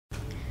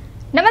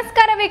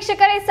ನಮಸ್ಕಾರ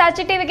ವೀಕ್ಷಕರೇ,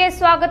 ಸಾಚಿ ಟಿವಿಗೆ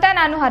ಸ್ವಾಗತ.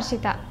 ನಾನು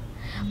ಹರ್ಷಿತಾ.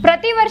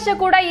 ಪ್ರತಿ ವರ್ಷ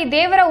ಕೂಡ ಈ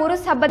ದೇವರ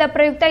ಉರುಸ್ ಹಬ್ಬದ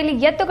ಪ್ರಯುಕ್ತ ಇಲ್ಲಿ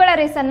ಎತ್ತುಗಳ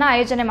ರೇಸ್ ಅನ್ನು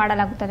ಆಯೋಜನೆ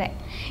ಮಾಡಲಾಗುತ್ತದೆ.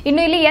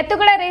 ಇನ್ನು ಇಲ್ಲಿ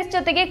ಎತ್ತುಗಳ ರೇಸ್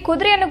ಜೊತೆಗೆ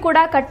ಕುದುರೆಯನ್ನು ಕೂಡ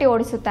ಕಟ್ಟಿ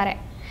ಓಡಿಸುತ್ತಾರೆ.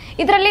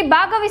 ಇದರಲ್ಲಿ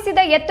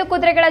ಭಾಗವಹಿಸಿದ ಎತ್ತು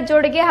ಕುದುರೆಗಳ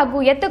ಜೋಡಿಗೆ ಹಾಗೂ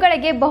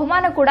ಎತ್ತುಗಳಿಗೆ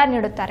ಬಹುಮಾನ ಕೂಡ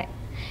ನೀಡುತ್ತಾರೆ.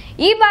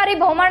 ಈ ಬಾರಿ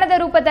ಬಹುಮಾನದ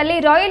ರೂಪದಲ್ಲಿ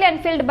royal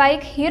Enfield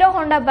bike, hero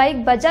Honda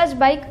bike, Bajaj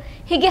bike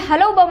ಹೀಗೆ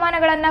ಹಲವು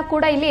ಬಹುಮಾನಗಳನ್ನು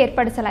ಕೂಡ ಇಲ್ಲಿ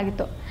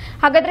ಏರ್ಪಡಿಸಲಾಗಿತ್ತು.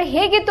 ಹಾಗಾದ್ರೆ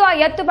ಹೇಗಿತ್ತು ಆ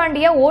ಎತ್ತು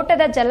ಬಂಡಿಯ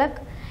ಓಟದ ಝಲಕ್?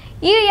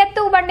 ಈ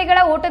ಎತ್ತು ಬಂಡಿಗಳ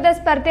ಓಟದ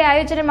ಸ್ಪರ್ಧೆ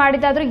ಆಯೋಜನೆ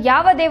ಮಾಡಿದಾದ್ರೂ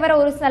ಯಾವ ದೇವರ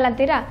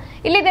ಉರುಸ್ನಲ್ಲಂತೀರಾ?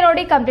 ಇಲ್ಲಿದೆ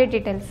ನೋಡಿ ಕಂಪ್ಲೀಟ್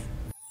ಡೀಟೇಲ್ಸ್.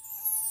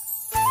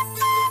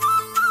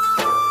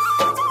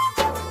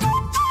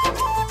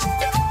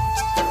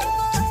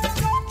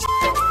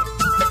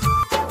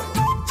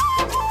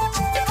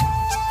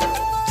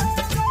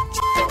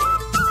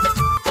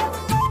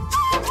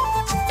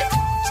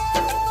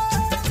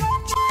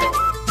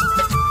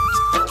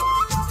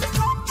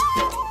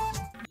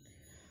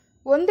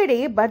 ಒಂದೆಡೆ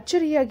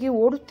ಭರ್ಜರಿಯಾಗಿ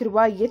ಓಡುತ್ತಿರುವ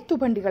ಎತ್ತು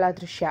ಬಂಡಿಗಳ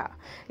ದೃಶ್ಯ,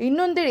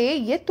 ಇನ್ನೊಂದೆಡೆ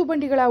ಎತ್ತು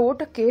ಬಂಡಿಗಳ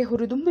ಓಟಕ್ಕೆ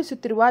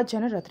ಹುರಿದುಂಬಿಸುತ್ತಿರುವ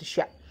ಜನರ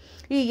ದೃಶ್ಯ.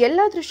 ಈ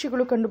ಎಲ್ಲ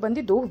ದೃಶ್ಯಗಳು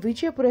ಕಂಡುಬಂದಿದ್ದು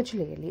ವಿಜಯಪುರ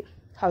ಜಿಲ್ಲೆಯಲ್ಲಿ.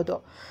 ಹೌದು,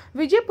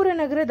 ವಿಜಯಪುರ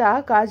ನಗರದ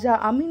ಖಾಜಾ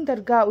ಅಮೀನ್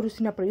ದರ್ಗಾ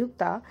ಉರುಸಿನ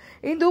ಪ್ರಯುಕ್ತ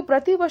ಇಂದು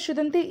ಪ್ರತಿ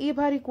ವರ್ಷದಂತೆ ಈ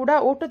ಬಾರಿ ಕೂಡ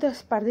ಓಟದ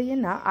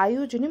ಸ್ಪರ್ಧೆಯನ್ನ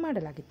ಆಯೋಜನೆ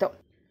ಮಾಡಲಾಗಿತ್ತು.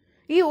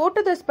 ಈ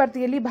ಓಟದ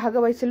ಸ್ಪರ್ಧೆಯಲ್ಲಿ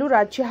ಭಾಗವಹಿಸಲು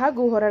ರಾಜ್ಯ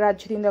ಹಾಗೂ ಹೊರ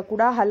ರಾಜ್ಯದಿಂದ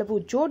ಕೂಡ ಹಲವು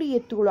ಜೋಡಿ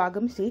ಎತ್ತುಗಳು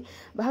ಆಗಮಿಸಿ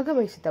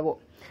ಭಾಗವಹಿಸಿದವು.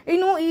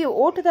 ಇನ್ನು ಈ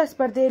ಓಟದ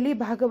ಸ್ಪರ್ಧೆಯಲ್ಲಿ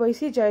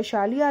ಭಾಗವಹಿಸಿ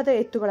ಜಯಶಾಲಿಯಾದ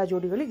ಎತ್ತುಗಳ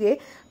ಜೋಡಿಗಳಿಗೆ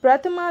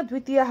ಪ್ರಥಮ,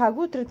 ದ್ವಿತೀಯ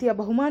ಹಾಗೂ ತೃತೀಯ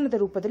ಬಹುಮಾನದ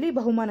ರೂಪದಲ್ಲಿ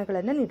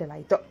ಬಹುಮಾನಗಳನ್ನು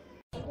ನೀಡಲಾಯಿತು.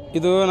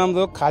 ಇದು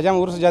ನಮ್ಮದು ಖಾಜಾ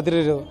ಉರ್ಸ್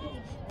ಜಾತ್ರೆ. ಇದು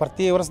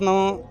ಪ್ರತಿ ವರ್ಷ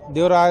ನಾವು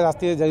ದೇವರ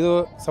ಆಸ್ತಿ ಇದು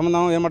ಸಂಬಂಧ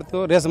ನಾವು ಏನು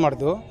ಮಾಡ್ತೀವಿ, ರೇಸ್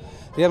ಮಾಡ್ತೀವಿ.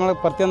 ರೇಸ್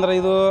ಮಾಡೋಕೆ ಪ್ರತಿ ಅಂದ್ರೆ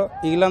ಇದು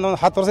ಇಲ್ಲ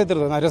ಅಂದ್ರೆ 10 ವರ್ಷ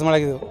ಐತಿರೋದು ನಾವು ರೇಸ್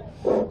ಮಾಡಾಕಿದ್ದು.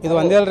 ಇದು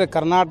ಒಂದೇ ಅಲ್ರಿ,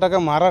 ಕರ್ನಾಟಕ,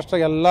 ಮಹಾರಾಷ್ಟ್ರ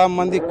ಎಲ್ಲ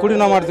ಮಂದಿ ಕೂಡಿ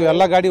ನಾವು ಮಾಡ್ತೀವಿ.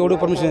 ಎಲ್ಲ ಗಾಡಿ ಓಡಿ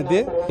ಪರ್ಮಿಷನ್ ಐತಿ.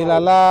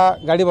 ಇಲ್ಲೆಲ್ಲ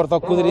ಗಾಡಿ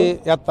ಬರ್ತಾವೆ, ಕುದುರೆ,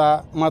 ಎತ್ತ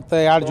ಮತ್ತು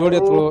 2 ಜೋಡಿ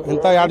ಎತ್ತುಗಳು,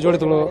 ಇಂಥ 2 ಜೋಡಿ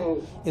ಎತ್ತುಗಳು.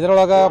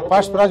 ಇದರೊಳಗೆ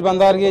ಫಸ್ಟ್ ಪ್ರೈಸ್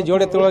ಬಂದವ್ರಿಗೆ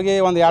ಜೋಡಿ ಎತ್ತುಗಳಿಗೆ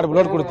ಒಂದು 2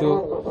 ಬ್ಲೋಡ್ ಕೊಡ್ತೀವಿ.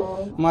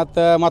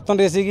 ಮತ್ತು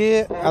ಮತ್ತೊಂದು ರೇಸಿಗೆ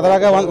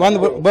ಅದ್ರಾಗ ಒಂದು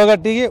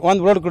ಬಗಟ್ಟಿಗೆ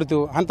 1 ಬ್ಲೋಡ್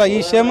ಕೊಡ್ತೀವಿ. ಅಂತ ಈ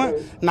ಸೇಮ್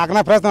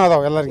 4 ಪ್ರೈಸ್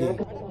ಅದಾವೆ ಎಲ್ಲರಿಗೆ.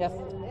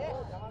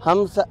 हम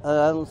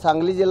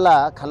सांगली जिला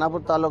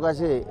खानापुर तालुका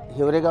से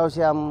हिवरे गांव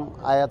से हम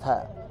आया था.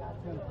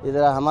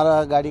 इधर हमारा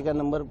गाड़ी का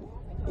नंबर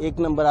 1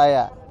 नंबर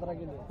आया.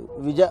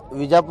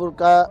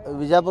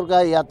 विजापुर का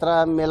यात्रा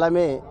मेला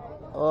में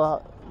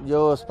जो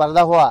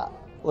स्पर्धा हुआ,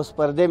 उस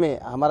स्पर्धे में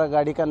हमारा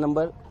गाड़ी का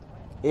नंबर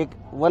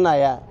 1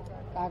 आया.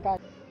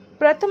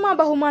 ಪ್ರಥಮ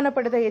ಬಹುಮಾನ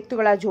ಪಡೆದ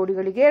ಎತ್ತುಗಳ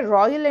ಜೋಡಿಗಳಿಗೆ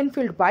ರಾಯಲ್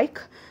ಎನ್ಫೀಲ್ಡ್ ಬೈಕ್,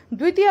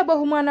 ದ್ವಿತೀಯ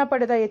ಬಹುಮಾನ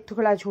ಪಡೆದ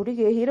ಎತ್ತುಗಳ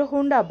ಜೋಡಿಗೆ ಹೀರೋ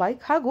ಹೋಂಡಾ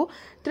ಬೈಕ್ ಹಾಗೂ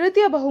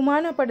ತೃತೀಯ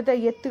ಬಹುಮಾನ ಪಡೆದ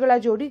ಎತ್ತುಗಳ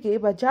ಜೋಡಿಗೆ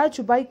ಬಜಾಜ್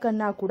ಬೈಕ್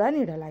ಅನ್ನ ಕೂಡ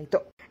ನೀಡಲಾಯಿತು.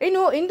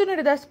 ಇನ್ನು ಇಂದು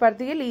ನಡೆದ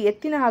ಸ್ಪರ್ಧೆಯಲ್ಲಿ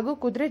ಎತ್ತಿನ ಹಾಗೂ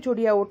ಕುದುರೆ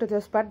ಜೋಡಿಯ ಓಟದ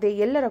ಸ್ಪರ್ಧೆ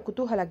ಎಲ್ಲರ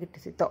ಕುತೂಹಲ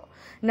ಗಿಟ್ಟಿಸಿತ್ತು.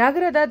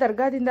 ನಗರದ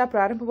ದರ್ಗಾದಿಂದ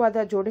ಪ್ರಾರಂಭವಾದ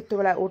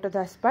ಜೋಡೆತ್ತುಗಳ ಓಟದ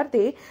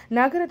ಸ್ಪರ್ಧೆ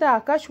ನಗರದ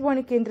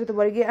ಆಕಾಶವಾಣಿ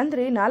ಕೇಂದ್ರದವರೆಗೆ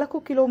ಅಂದರೆ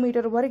 4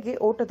 ಕಿಲೋಮೀಟರ್ ವರೆಗೆ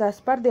ಓಟದ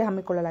ಸ್ಪರ್ಧೆ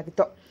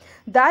ಹಮ್ಮಿಕೊಳ್ಳಲಾಗಿತ್ತು.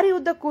 ದಾರಿ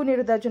ಉದ್ದಕ್ಕೂ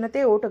ನೆರೆದ ಜನತೆ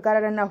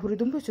ಓಟಗಾರರನ್ನ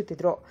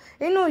ಹುರಿದುಂಬಿಸುತ್ತಿದ್ದರು.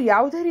 ಇನ್ನು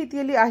ಯಾವುದೇ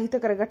ರೀತಿಯಲ್ಲಿ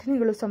ಅಹಿತಕರ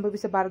ಘಟನೆಗಳು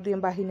ಸಂಭವಿಸಬಾರದು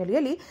ಎಂಬ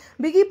ಹಿನ್ನೆಲೆಯಲ್ಲಿ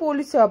ಬಿಗಿ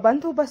ಪೊಲೀಸ್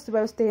ಬಂದೋಬಸ್ತ್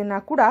ವ್ಯವಸ್ಥೆಯನ್ನ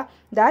ಕೂಡ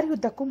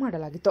ದಾರಿಯುದ್ದಕ್ಕೂ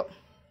ಮಾಡಲಾಗಿತ್ತು.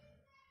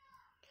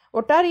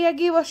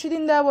 ಒಟ್ಟಾರೆಯಾಗಿ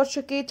ವರ್ಷದಿಂದ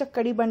ವರ್ಷಕ್ಕೆ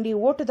ಚಕ್ಕಡಿ ಬಂಡಿ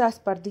ಓಟದ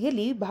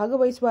ಸ್ಪರ್ಧೆಯಲ್ಲಿ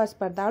ಭಾಗವಹಿಸುವ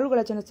ಸ್ಪರ್ಧಾಳುಗಳ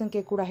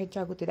ಜನಸಂಖ್ಯೆ ಕೂಡ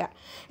ಹೆಚ್ಚಾಗುತ್ತಿದೆ.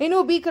 ಇನ್ನು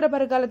ಭೀಕರ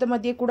ಬರಗಾಲದ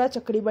ಮಧ್ಯೆ ಕೂಡ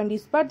ಚಕ್ಕಡಿ ಬಂಡಿ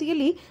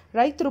ಸ್ಪರ್ಧೆಯಲ್ಲಿ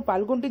ರೈತರು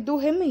ಪಾಲ್ಗೊಂಡಿದ್ದು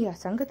ಹೆಮ್ಮೆಯ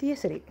ಸಂಗತಿಯೇ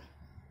ಸರಿ.